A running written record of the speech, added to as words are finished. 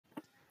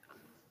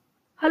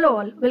Hello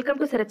all, welcome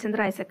to Sarat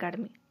Chandra IAS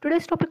Academy.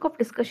 Today's topic of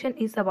discussion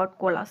is about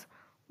koalas.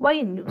 Why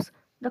in news?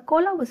 The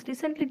koala was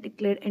recently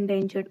declared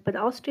endangered by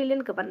the Australian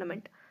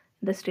government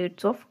in the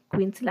states of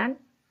Queensland,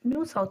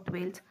 New South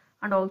Wales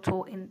and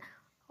also in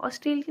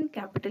Australian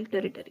Capital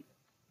Territory.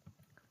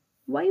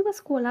 Why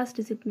was koalas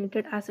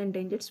designated as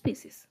endangered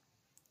species?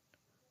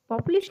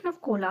 Population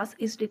of koalas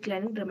is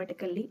declining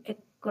dramatically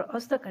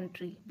across the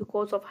country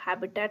because of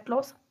habitat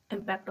loss,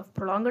 impact of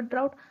prolonged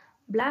drought,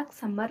 black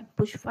summer,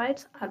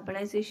 bushfires,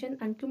 urbanization,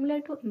 and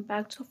cumulative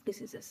impacts of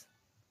diseases.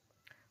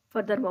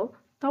 Furthermore,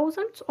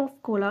 thousands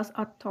of koalas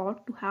are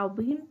thought to have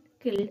been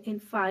killed in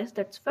fires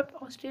that swept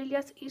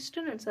Australia's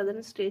eastern and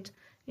southern states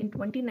in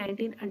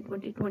 2019 and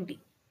 2020.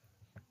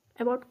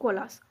 About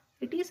koalas,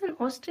 it is an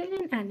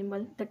Australian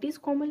animal that is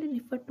commonly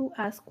referred to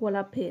as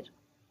koala bear.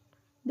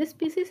 This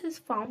species is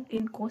found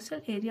in coastal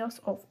areas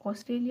of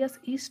Australia's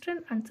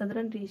eastern and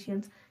southern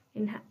regions,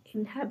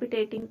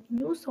 inhabiting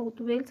New South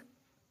Wales,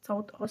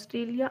 South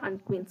Australia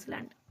and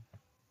Queensland.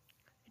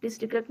 It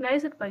is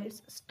recognized by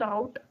its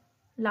stout,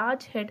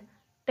 large head,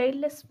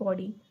 tailless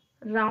body,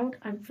 round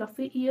and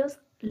fluffy ears,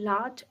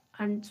 large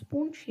and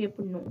spoon-shaped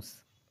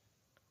nose.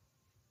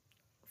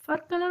 Fur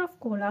color of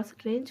koalas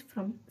range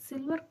from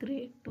silver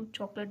grey to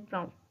chocolate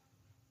brown.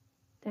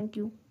 Thank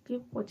you.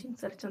 Keep watching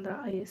Sarat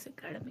Chandra IAS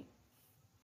Academy.